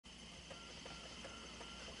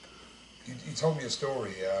You told me a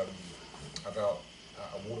story about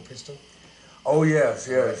a water pistol. Oh yes,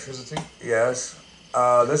 yes. Electricity. Yes.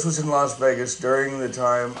 This was in Las Vegas during the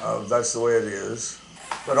time of That's the Way It Is.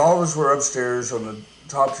 But all of us were upstairs on the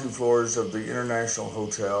top 2 floors of the International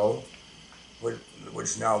Hotel,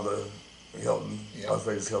 which now the Hilton, Las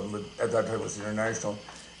Vegas Hilton, but at that time it was the International.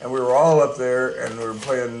 And we were all up there and we were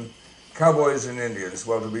playing Cowboys and Indians.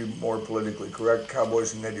 Well, to be more politically correct,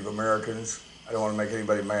 Cowboys and Native Americans. I don't want to make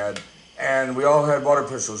anybody mad. And we all had water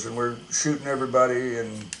pistols and we're shooting everybody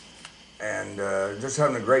and just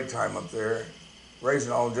having a great time up there,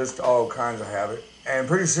 raising all kinds of havoc. And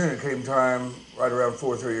pretty soon it came time, right around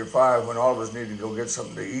 4:30 or 5, when all of us needed to go get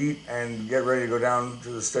something to eat and get ready to go down to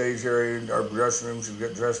the stage area, our dressing rooms, and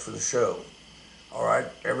get dressed for the show. All right,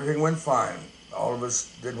 everything went fine. All of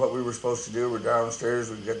us did what we were supposed to do. We're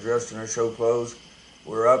downstairs, we get dressed in our show clothes.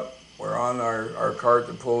 We're up, we're on our cart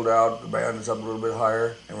that pulled out, the band is up a little bit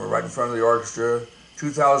higher, and we're right in front of the orchestra.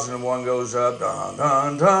 2001 goes up, dun,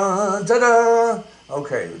 dun, dun, ta-da!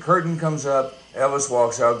 Okay, the curtain comes up, Elvis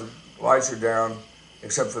walks out, the lights are down,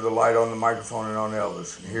 except for the light on the microphone and on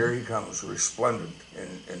Elvis. And here he comes, resplendent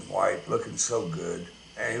in white, looking so good.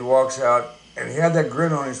 And he walks out, and he had that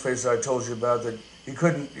grin on his face that I told you about, that he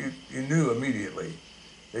couldn't, you knew immediately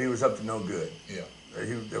that he was up to no good. Yeah.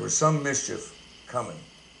 There was some mischief coming,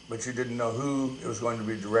 but you didn't know who it was going to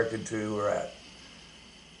be directed to or at.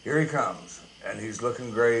 Here he comes, and he's looking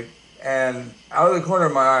great. And out of the corner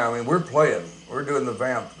of my eye, I mean, we're playing. We're doing the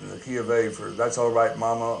vamp in the key of A for That's All Right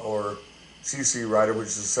Mama or CC Rider, which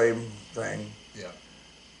is the same thing. Yeah.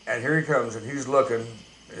 And here he comes, and he's looking.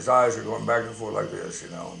 His eyes are going back and forth like this, you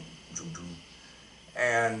know.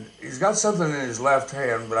 And he's got something in his left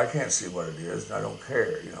hand, but I can't see what it is, and I don't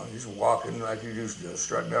care. You know, he's walking like he used to,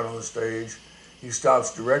 strutting down on the stage. He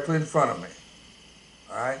stops directly in front of me,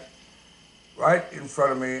 all right? Right in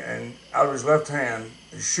front of me, and out of his left hand,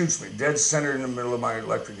 he shoots me dead center in the middle of my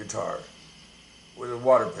electric guitar with a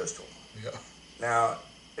water pistol. Yeah. Now,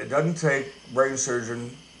 it doesn't take brain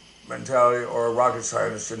surgeon mentality or a rocket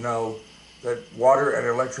scientist to know that water and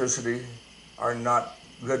electricity are not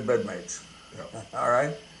good bedmates. Yeah. All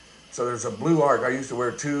right? So there's a blue arc. I used to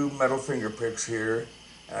wear 2 metal finger picks here,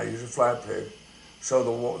 and I use a flat pick. So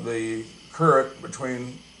the current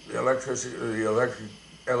between the electronics,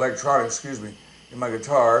 in my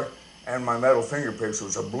guitar and my metal finger picks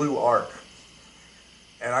was a blue arc.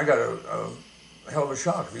 And I got a hell of a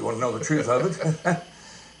shock, if you want to know the truth of it.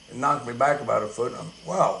 It knocked me back about a foot, and I'm,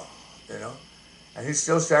 wow, you know. And he's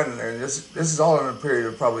still standing there, and this is all in a period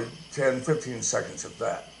of probably 10, 15 seconds of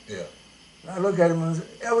that. Yeah. And I look at him and I say,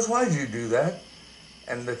 Elvis, why did you do that?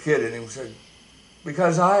 And the kid in him said,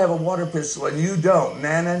 because I have a water pistol and you don't.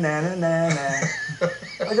 Na na na na na na.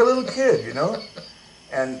 Like a little kid, you know?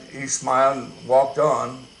 And he smiled and walked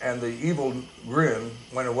on, and the evil grin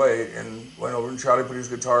went away and went over, and Charlie put his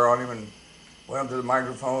guitar on him and went up to the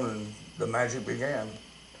microphone, and the magic began.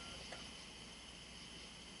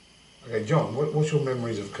 Okay, John, what's your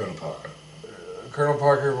memories of Colonel Parker? Colonel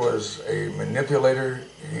Parker was a manipulator.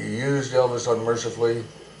 He used Elvis unmercifully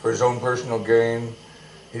for his own personal gain.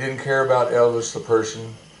 He didn't care about Elvis the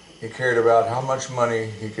person. He cared about how much money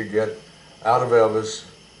he could get out of Elvis.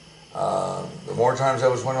 The more times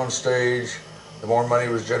Elvis went on stage, the more money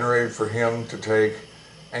was generated for him to take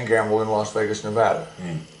and gamble in Las Vegas, Nevada.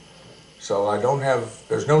 So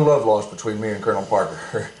there's no love lost between me and Colonel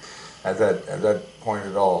Parker at that point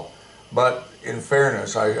at all. But in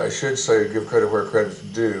fairness, I should say, give credit where credit's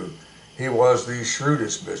due, he was the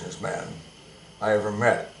shrewdest businessman I ever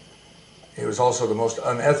met. He was also the most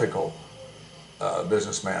unethical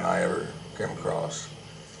businessman I ever came across.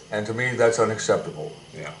 And to me, that's unacceptable.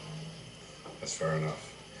 Yeah, that's fair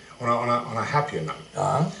enough. On a happier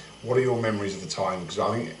note, what are your memories of the time? Because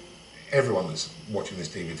I think everyone that's watching this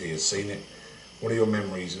DVD has seen it. What are your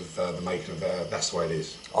memories of the making of That's the Way It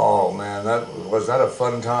Is? Oh man, was that a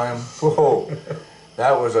fun time? Whoa,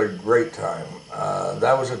 that was a great time.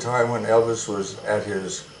 That was a time when Elvis was at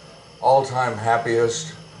his all-time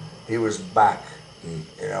happiest. He was back. You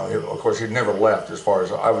know, of course he'd never left as far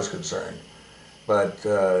as I was concerned, but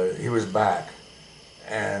he was back,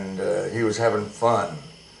 and he was having fun.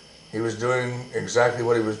 He was doing exactly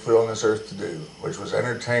what he was put on this earth to do, which was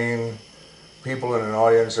entertain people in an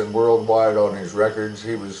audience and worldwide on his records.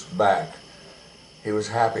 He was back. He was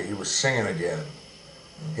happy. He was singing again.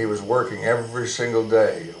 He was working every single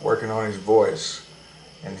day, working on his voice.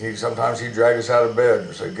 And sometimes he'd drag us out of bed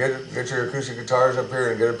and say, get your acoustic guitars up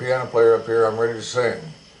here and get a piano player up here, I'm ready to sing,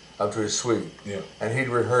 up to his suite. Yeah. And he'd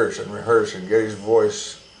rehearse and get his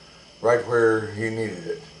voice right where he needed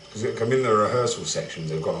it. Because come in the rehearsal sections,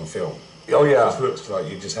 they've gone on film. Oh yeah. It looks like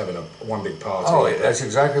you're just having one big party. Oh, that's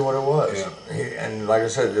exactly what it was. Yeah. And like I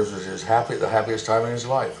said, this was the happiest time in his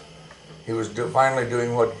life. He was finally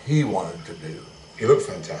doing what he wanted to do. He looked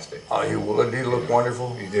fantastic. Oh, he looked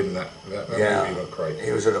wonderful. He did in that yeah. movie. He looked great.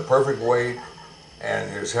 He was at a perfect weight,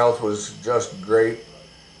 and his health was just great.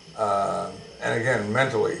 And again,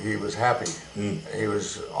 mentally, he was happy. He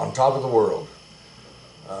was on top of the world.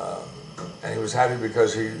 And he was happy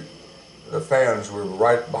because the fans were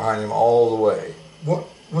right behind him all the way.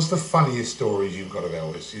 What's the funniest stories you've got of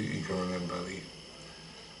Elvis? You can remember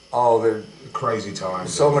the crazy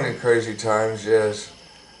times. So many crazy times, yes.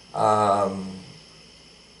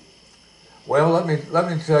 Well, let me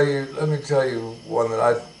tell you one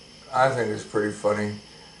that I think is pretty funny.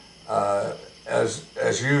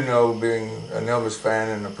 As you know, being an Elvis fan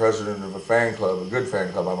and the president of a fan club, a good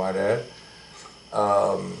fan club, I might add.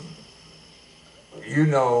 You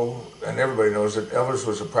know, and everybody knows that Elvis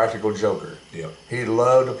was a practical joker. Yeah. He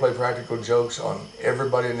loved to play practical jokes on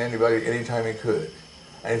everybody and anybody anytime he could.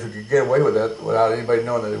 And if he could get away with that without anybody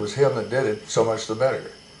knowing that it was him that did it, so much the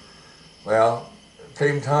better. Well, it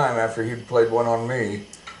came time after he'd played one on me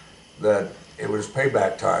that it was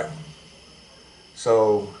payback time.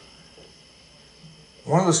 So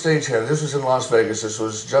one of the stagehands, this was in Las Vegas, this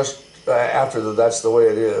was just after the That's the Way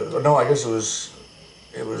It Is. No, I guess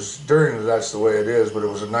it was during the That's the Way It Is, but it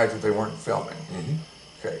was a night that they weren't filming.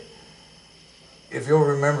 Okay. If you'll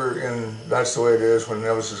remember in That's the Way It Is, when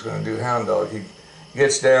Elvis is going to do Hound Dog, he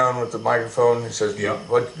gets down with the microphone, he says,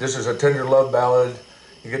 "What? This is a tender love ballad."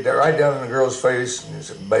 You get that right down in the girl's face, and he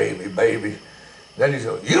said, "Baby, baby." Then he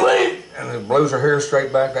said, "You ain't," and it blows her hair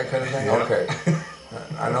straight back, that kind of thing. Yeah. Okay.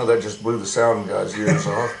 I know that just blew the sound guy's ears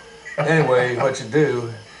off. Anyway, what you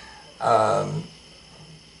do,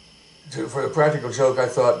 for the practical joke, I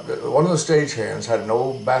thought that one of the stagehands had an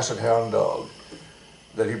old Basset Hound dog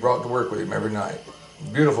that he brought to work with him every night.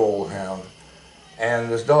 Beautiful old hound. And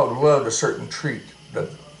this dog loved a certain treat that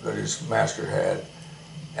his master had.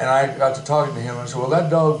 And I got to talking to him and I said, well, that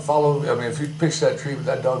dog followed, I mean, if you pitch that treat,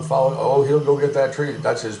 that dog followed, oh, he'll go get that treat.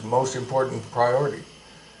 That's his most important priority.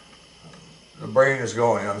 The brain is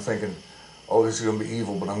going, I'm thinking, oh, this is going to be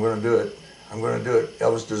evil, but I'm going to do it. I'm going to do it.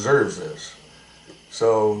 Elvis deserves this.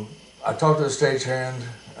 So I talked to the stagehand.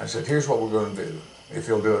 I said, here's what we're going to do, if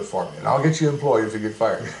you'll do it for me. And I'll get you employed if you get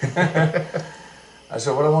fired. I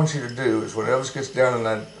said, what I want you to do is when Elvis gets down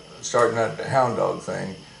in starting that hound dog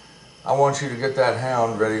thing, I want you to get that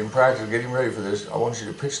hound ready and practice, get him ready for this. I want you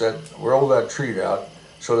to pitch roll that treat out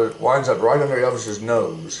so that it winds up right under Elvis's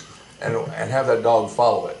nose and have that dog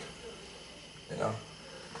follow it, you know?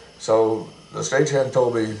 So the stagehand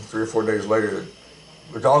told me 3 or 4 days later that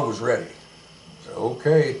the dog was ready. I said,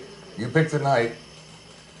 okay, you pick the night.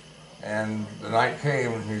 And the night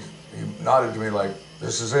came and he nodded to me like,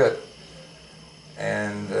 this is it.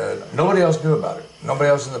 And nobody else knew about it. Nobody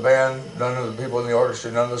else in the band, none of the people in the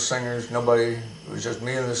orchestra, none of the singers, nobody. It was just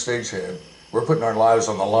me and the stagehand. We're putting our lives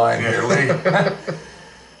on the line here, Lee.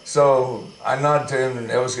 So I nod to him and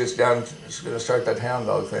Elvis gets down, is going to start that hound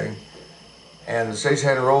dog thing. And the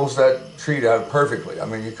stagehand rolls that treat out perfectly. I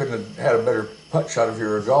mean, you couldn't have had a better putt shot if you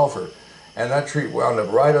were a golfer. And that treat wound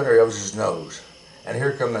up right under Elvis's nose. And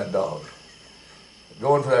here come that dog.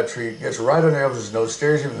 Going for that treat, gets right under Elvis's nose,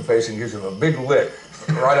 stares him in the face and gives him a big lick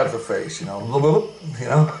right up the face, you know.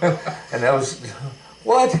 And Elvis,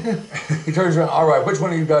 what? He turns around, all right, which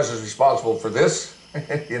one of you guys is responsible for this?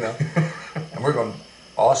 You know. And we're going,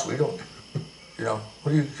 boss, we don't, you know,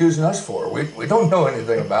 what are you accusing us for? We don't know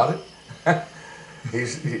anything about it.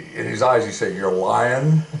 In his eyes, he's saying, you're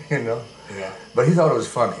lying, you know. Yeah. But he thought it was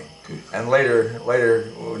funny. And later,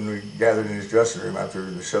 when we gathered in his dressing room after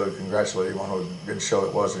the show to congratulate him on what a good show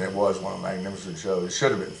it was, and it was one of a magnificent shows, it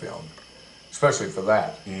should have been filmed, especially for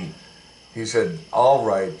that. He said, all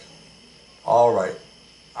right,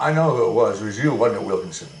 I know who it was you, wasn't it,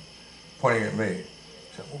 Wilkinson? Pointing at me.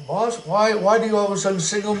 He said, well, boss, why do you all of a sudden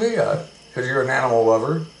single me out? Because you're an animal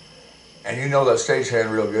lover, and you know that stagehand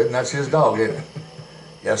real good, and that's his dog, isn't it?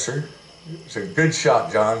 Yes, sir. It's a good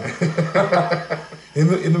shot, John. In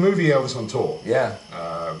the movie Elvis on Tour, yeah,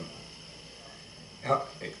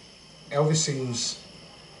 Elvis seems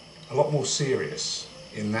a lot more serious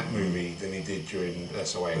in that movie than he did during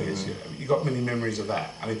That's the Way It Is. You got many memories of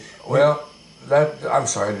that? I mean, well, I'm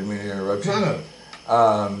sorry, I didn't mean to interrupt you. No.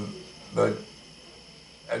 But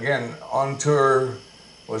again, on tour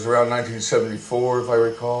was around 1974, if I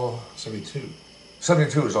recall. 72.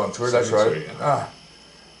 72 was on tour. That's right. Yeah.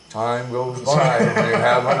 Time goes by when you're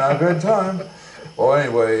having a good time. Well,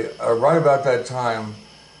 anyway, right about that time,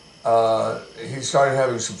 he started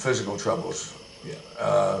having some physical troubles.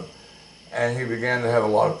 Yeah. And he began to have a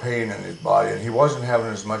lot of pain in his body, and he wasn't having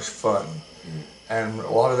as much fun. And a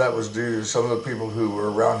lot of that was due to some of the people who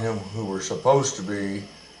were around him who were supposed to be,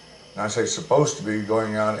 and I say supposed to be,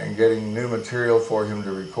 going out and getting new material for him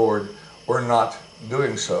to record, were not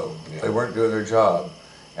doing so. They weren't doing their job.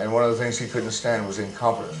 And one of the things he couldn't stand was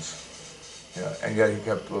incompetence. And yet he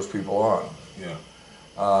kept those people on.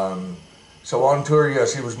 So on tour,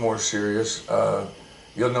 yes, he was more serious.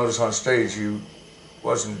 You'll notice on stage he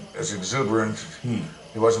wasn't as exuberant.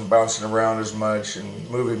 He wasn't bouncing around as much and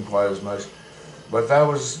moving quite as much. But that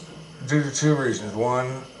was due to two reasons.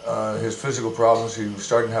 One, his physical problems. He was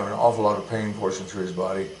starting to have an awful lot of pain coursing through his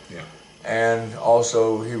body. And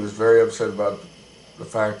also he was very upset about the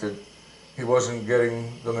fact that he wasn't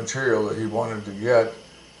getting the material that he wanted to get,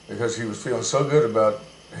 because he was feeling so good about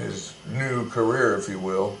his new career, if you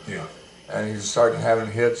will. And he was starting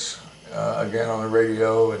having hits again on the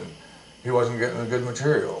radio, and he wasn't getting the good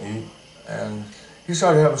material. And he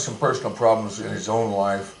started having some personal problems in his own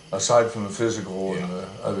life, aside from the physical and the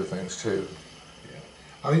other things too.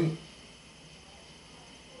 I think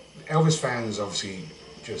Elvis fans obviously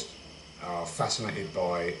just are fascinated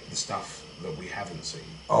by the stuff that we haven't seen.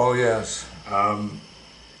 Oh yes.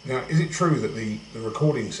 Now, is it true that the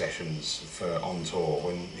recording sessions for On Tour,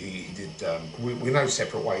 when he did, we know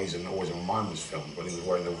Separate Ways and Always On Mine was filmed when he was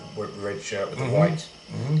wearing the red shirt with the white,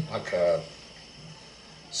 like a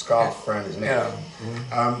scarf around his neck.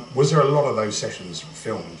 Was there a lot of those sessions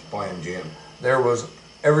filmed by MGM? There was,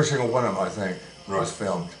 every single one of them, I think, was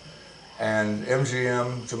filmed. And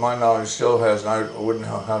MGM, to my knowledge, still has, and I wouldn't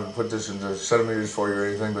know how to put this into centimeters for you or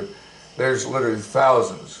anything, but there's literally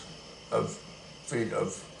thousands of feet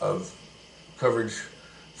of coverage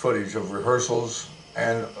footage of rehearsals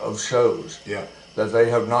and of shows that they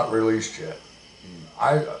have not released yet.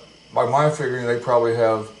 By my figuring, they probably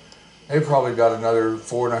got another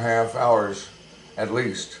 4.5 hours at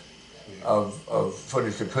least of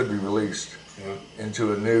footage that could be released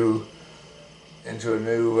into a new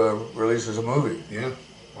release as a movie. Well,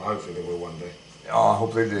 hopefully they will one day. Oh, I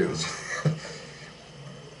hope they do.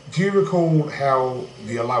 Do you recall how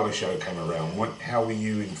the Aloha show came around? How were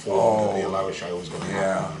you informed that the Aloha show was going to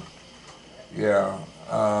happen?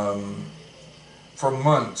 For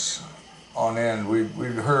months on end,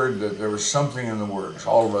 we'd heard that there was something in the works.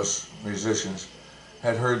 All of us musicians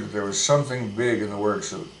had heard that there was something big in the works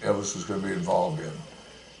that Elvis was going to be involved in.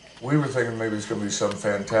 We were thinking maybe it's going to be some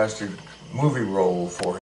fantastic movie role for him.